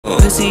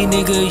Pussy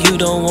nigga, you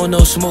don't want no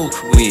smoke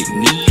with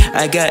me.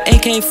 I got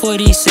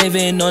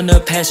AK-47 on the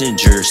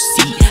passenger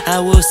seat. I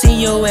will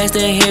send your ass to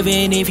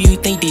heaven if you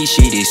think this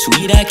shit is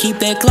sweet. I keep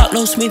that Glock,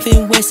 no Smith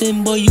 &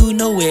 Wesson, boy, you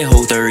know it,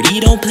 hold 30,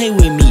 don't play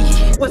with me.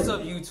 What's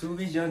up, YouTube?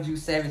 It's Young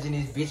Juice Savage in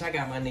this bitch. I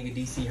got my nigga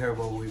DC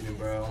HERBO with me,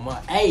 bro.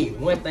 Hey,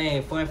 one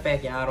thing, fun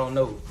fact y'all don't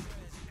know.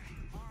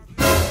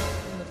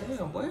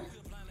 Damn, boy.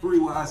 Free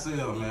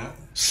YSL, man.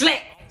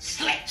 Slack.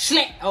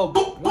 Oh,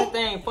 one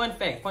thing, fun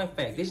fact.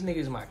 This nigga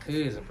is my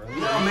cousin, bro. Yeah,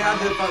 man, I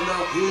just found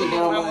out his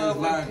grandma is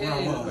like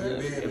grandma.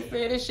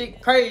 Man, this shit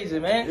crazy,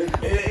 man. It's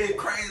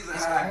crazy.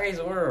 It's a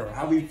crazy world.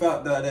 How we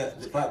found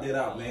that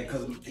out, man?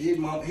 Cause his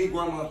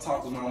grandma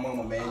talked to my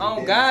mama, man.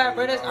 Oh God,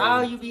 bro, that's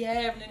all you be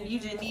having. You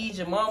just need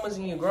your mamas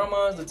and your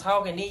grandmas to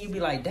talk, and then you be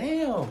like,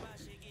 damn.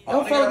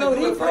 Don't folks know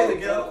these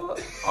folks.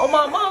 Oh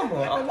my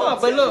mama,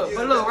 But look,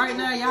 right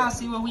now y'all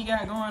see what we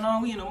got going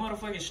on. We in a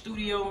motherfucking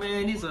studio,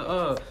 man. This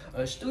a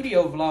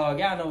studio vlog.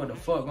 Y'all know what the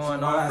fuck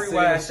going on. Free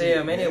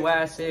YSL, man. That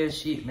YSL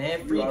shit,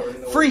 man.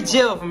 Free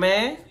Jeff,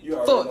 man.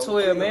 Fuck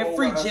 12, man.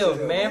 Free Jeff,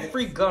 man.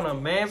 Free Gunner,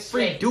 man.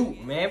 Free Duke,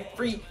 man.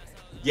 Free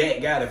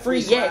Yak got it. Free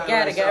Yak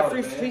got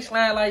it. Free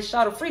slime like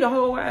Shawty. Free the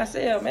whole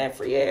YSL, man.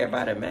 Free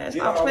everybody, man.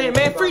 Stop playing,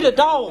 man. Free the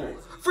dog.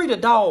 Free the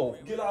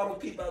dog. Get all the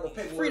people out of the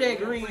paper. Free that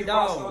green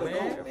dog,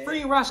 man.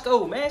 Free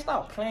Roscoe, man.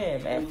 Stop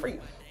playing, man. Free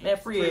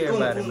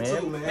everybody,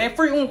 man. Man,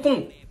 free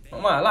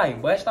on my life,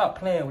 but stop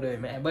playing with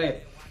it, man.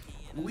 But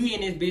we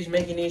in this bitch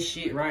making this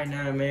shit right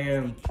now,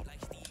 man.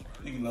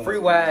 Free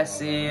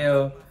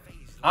YSL.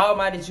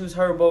 Almighty Juice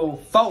HERBO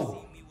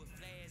 4.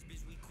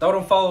 Throw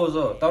them foes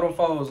up.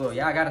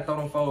 Y'all gotta throw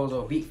them foes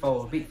up. Big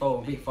foes.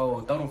 Throw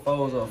them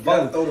foes up.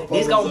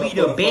 This gonna be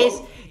the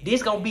best.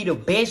 This gonna be the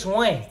best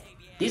one.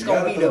 This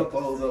gonna be the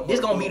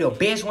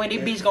best one.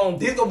 This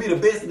gonna be the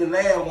best of the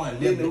last one.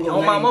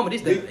 On my mama,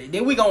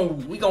 then we gonna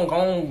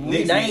go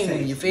rename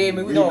it. You feel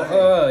me? We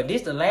gonna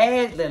this the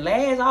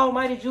last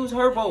Almighty Juice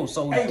HERBO.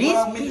 So hey, this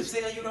what I meant to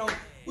tell you though,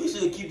 we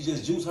should keep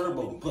just Juice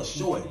HERBO plus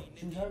short.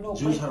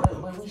 Juice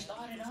HERBO. But we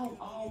started out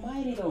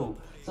Almighty though.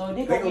 So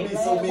they gonna be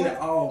so many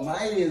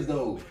Almighties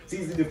though.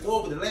 Season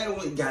before, but the last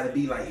one gotta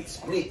be like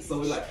split. So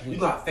like you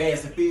know how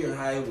Fast and Furious,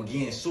 how it was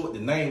getting short, the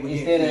name was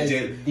getting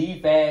just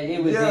D-Fast,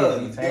 it was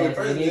just D-Fast,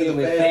 and it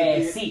was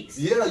Fast 6.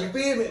 Yeah, you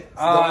feel me?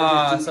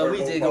 So we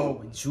just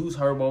go Juice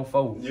HERBO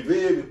 4. You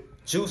feel me?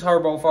 Juice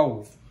HERBO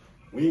 4.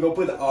 We ain't gonna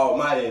put the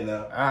Almighty in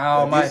there.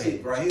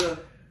 Almighty.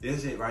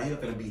 This shit right here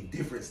gonna be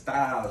different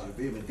styles, you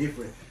feel me?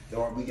 Different.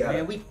 We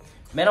got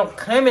Man, I'm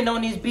coming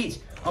on this bitch.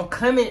 Hold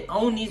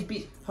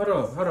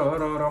on.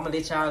 I'm gonna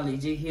let y'all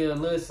just hear a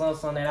little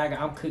something that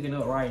I'm cooking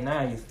up right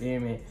now, you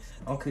feel me?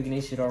 I'm cooking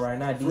this shit up right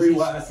now. Free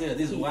YSL,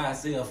 this is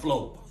YSL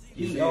flow.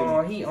 He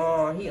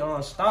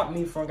stopped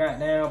me from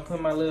goddamn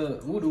putting my little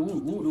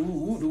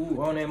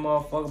woo on that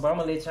motherfucker, but I'm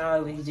gonna let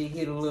y'all just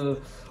hear the little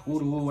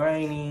woo. I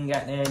ain't even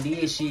goddamn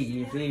did shit,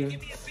 you feel me?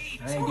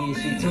 I ain't did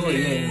shit to it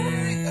yet.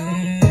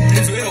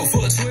 It's 12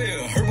 for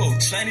 12, HERBO,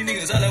 shiny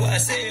niggas all like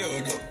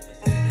YSL.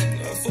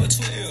 For 12,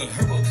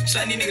 HERBO,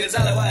 shiny niggas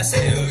all like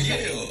YSL,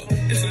 yeah.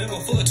 It's forever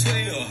for 12,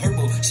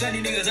 HERBO, shiny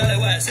niggas all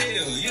like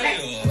YSL, yeah.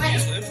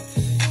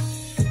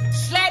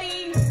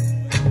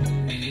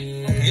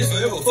 It's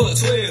forever for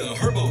 12,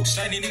 HERBO,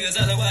 shiny niggas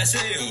all like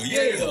YSL,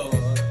 yeah.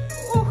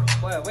 Ooh,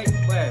 wait,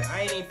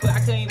 I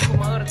couldn't even put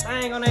my other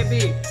thing on that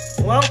bitch.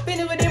 When I'm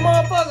finished with them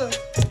motherfuckers,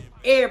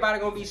 everybody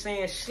gonna be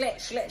saying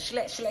slack.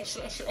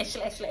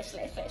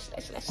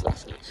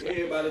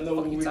 Everybody know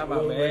what's going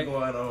on,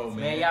 man.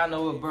 Man, y'all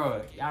know what,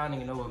 bro. Y'all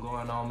niggas know what's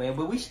going on, man.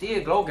 But we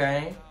still Glow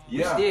Gang.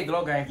 Yeah. We still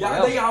Glow Gang.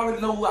 Y'all think y'all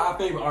already know who our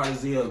favorite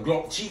artists is.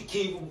 Cheat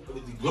Key,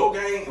 Glow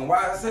Gang, and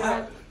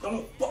YSL.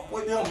 Don't fuck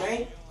with them,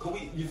 man. Cause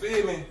you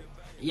feel me?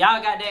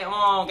 Y'all got that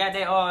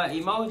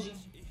emoji?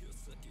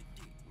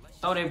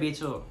 Throw that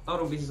bitch up. Throw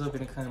them bitches up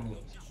in the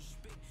comments.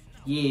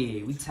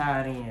 Yeah, we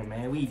tied in,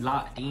 man. We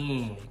locked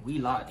in.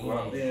 Locked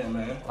in,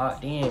 man.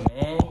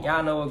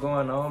 Y'all know what's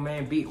going on,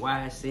 man. Big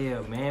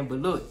YSL, man. But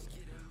look,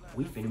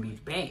 we finna be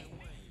back.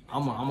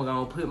 I'm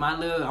gonna put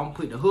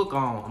the hook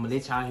on. I'm gonna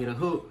let y'all hear the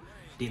hook.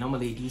 Then I'm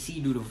gonna let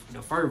DC do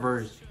the first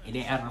verse. And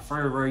then after the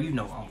first verse, you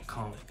know I'm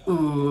coming.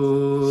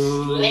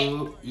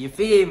 Ooh, you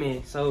feel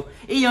me? So,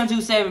 it's Young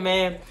Juice 7,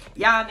 man.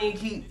 Y'all need to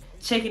keep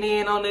checking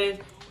in on this.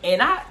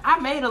 And I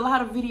made a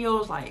lot of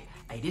videos like,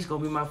 hey, this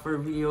gonna be my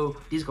first video,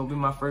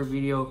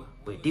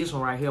 but this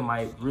one right here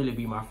might really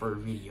be my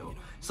first video.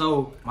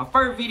 So, my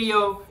first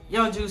video,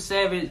 Young Juice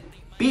Savage,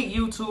 big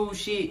YouTube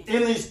shit.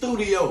 In the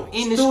studio.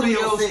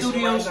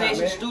 Studio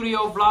session,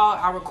 studio vlog.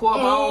 I record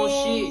my own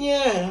shit.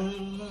 Yeah.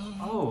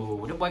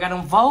 Oh, that boy got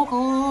them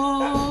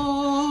vocals.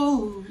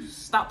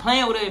 Stop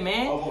playing with it,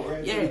 man.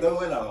 Yeah.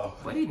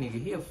 But this nigga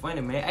here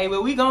funny, man. Hey,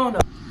 but we going to...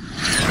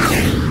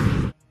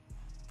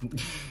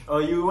 Oh,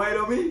 you wait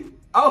on me?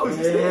 Oh,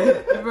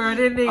 yeah. Bro,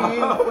 this nigga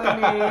here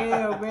funny as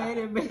hell,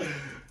 man.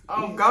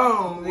 I'm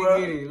gone, bro.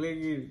 Look at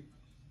it.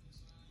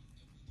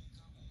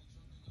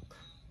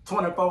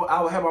 24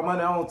 hours, have my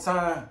money on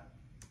time.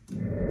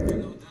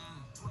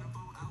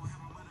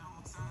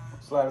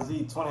 Slide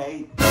Z,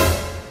 28.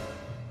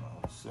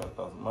 Oh, Shit, I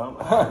thought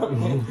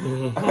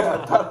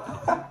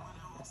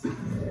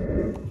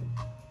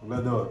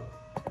let's do it.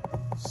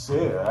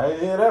 Shit, I ain't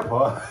hear that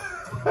part.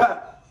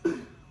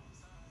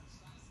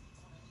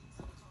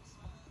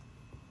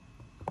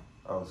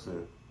 Oh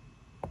shit.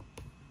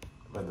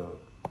 Let's do it.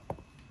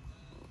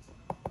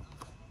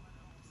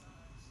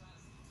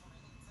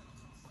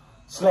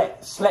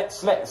 Slap, slap,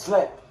 slap,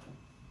 slap.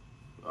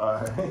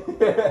 Alright.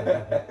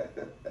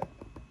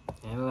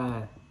 Ain't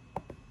lying.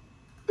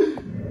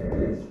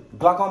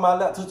 Glock on my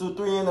lap,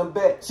 223 in the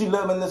back. She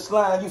loving the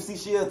slime, you see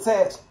she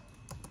attached.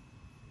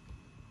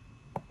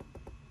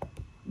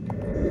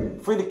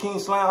 Free the king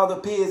slime, all the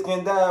pigs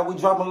can die. We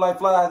drop them like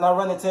flies, now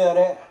run and tell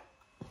that.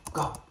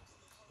 Go.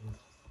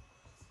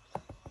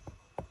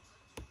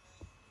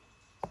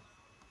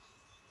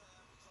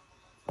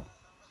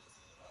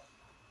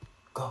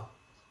 Go,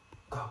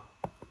 go,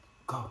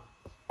 go,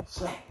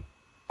 slap,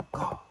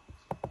 go,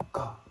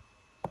 go,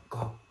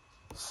 go,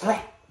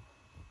 slap,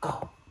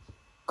 go,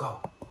 go,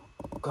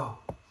 go,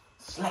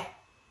 slap,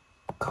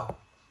 go,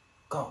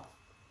 go,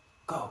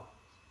 go,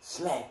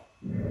 slap.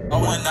 I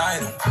one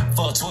item,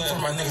 fuck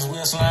 12, my niggas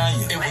will slime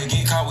you. If we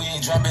get caught, we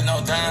ain't dropping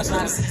no dimes.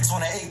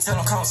 28, tell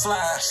them come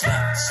slide.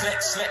 Slap,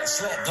 slap, slap,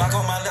 slap. Glock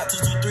on my lap,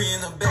 223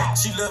 in the back.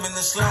 She loving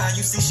the slime,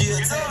 you see she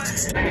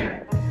attached.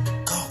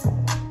 Go,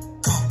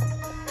 go,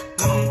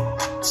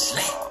 go,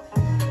 slap.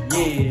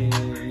 Yeah.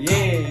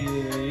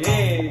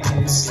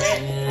 Slap.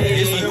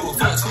 If you a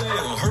fuck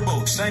 12,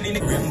 HERBO, shining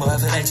the rim. I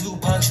feel like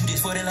Tupac, shoot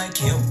this for it like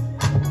him.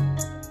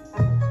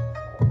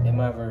 In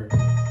my verse.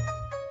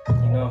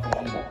 You know I'm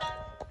finna eat.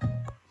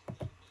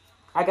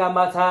 I got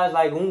my ties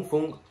like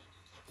funk.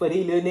 For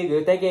these little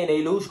niggas thinking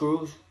they loose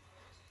screws.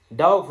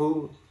 Dog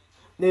food.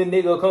 Little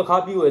nigga come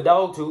cop you a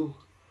dog too.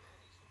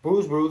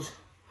 Bruce.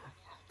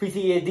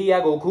 PTSD, I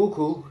go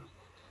cuckoo.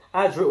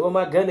 I drip with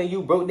my gun and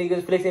you broke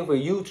niggas flexing for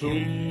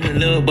YouTube.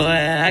 Little boy,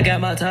 I got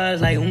my ties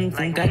like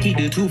funk. I keep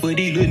the two for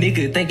these little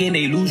niggas thinking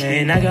they loose.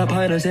 And I got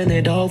partners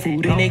selling dog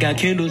food. And they got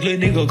candles, little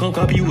nigga come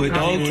cop you a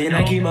dog. And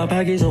I keep my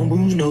pockets on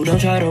booze, no,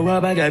 don't try to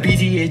rob. I got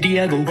PTSD,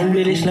 I go cool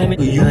with it slamming.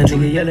 Young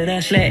nigga yelling,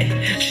 I slap.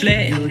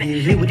 You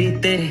get hit with it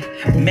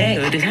 30.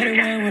 Man, this 100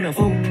 round when I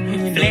fool.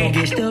 Flag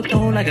get stepped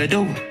on like a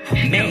dope.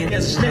 Man,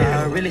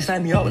 I really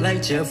slide me out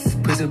like Jeff.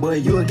 Pussy boy,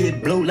 you'll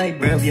get blowed like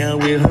breath. Young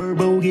with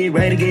HERBO, get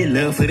right to get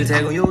left. For the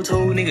tag on your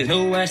toe, niggas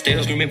know I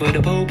step. Screaming for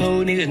the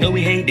po-po, niggas know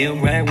we hate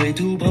them. Ride with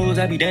two poles,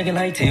 I be dunking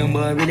like Tim.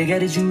 But I really got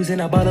the juice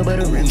and I bought a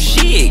butter rim.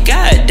 Shit,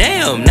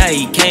 goddamn, now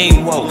he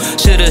can't walk.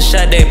 Should've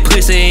shot that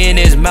pussy in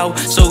his mouth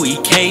so he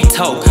can't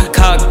talk.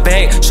 Cock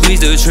back, squeeze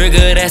the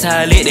trigger, that's how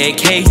I let that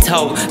K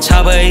talk.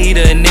 Chopper eat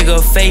a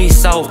nigga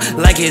face off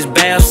like his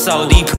bath salt.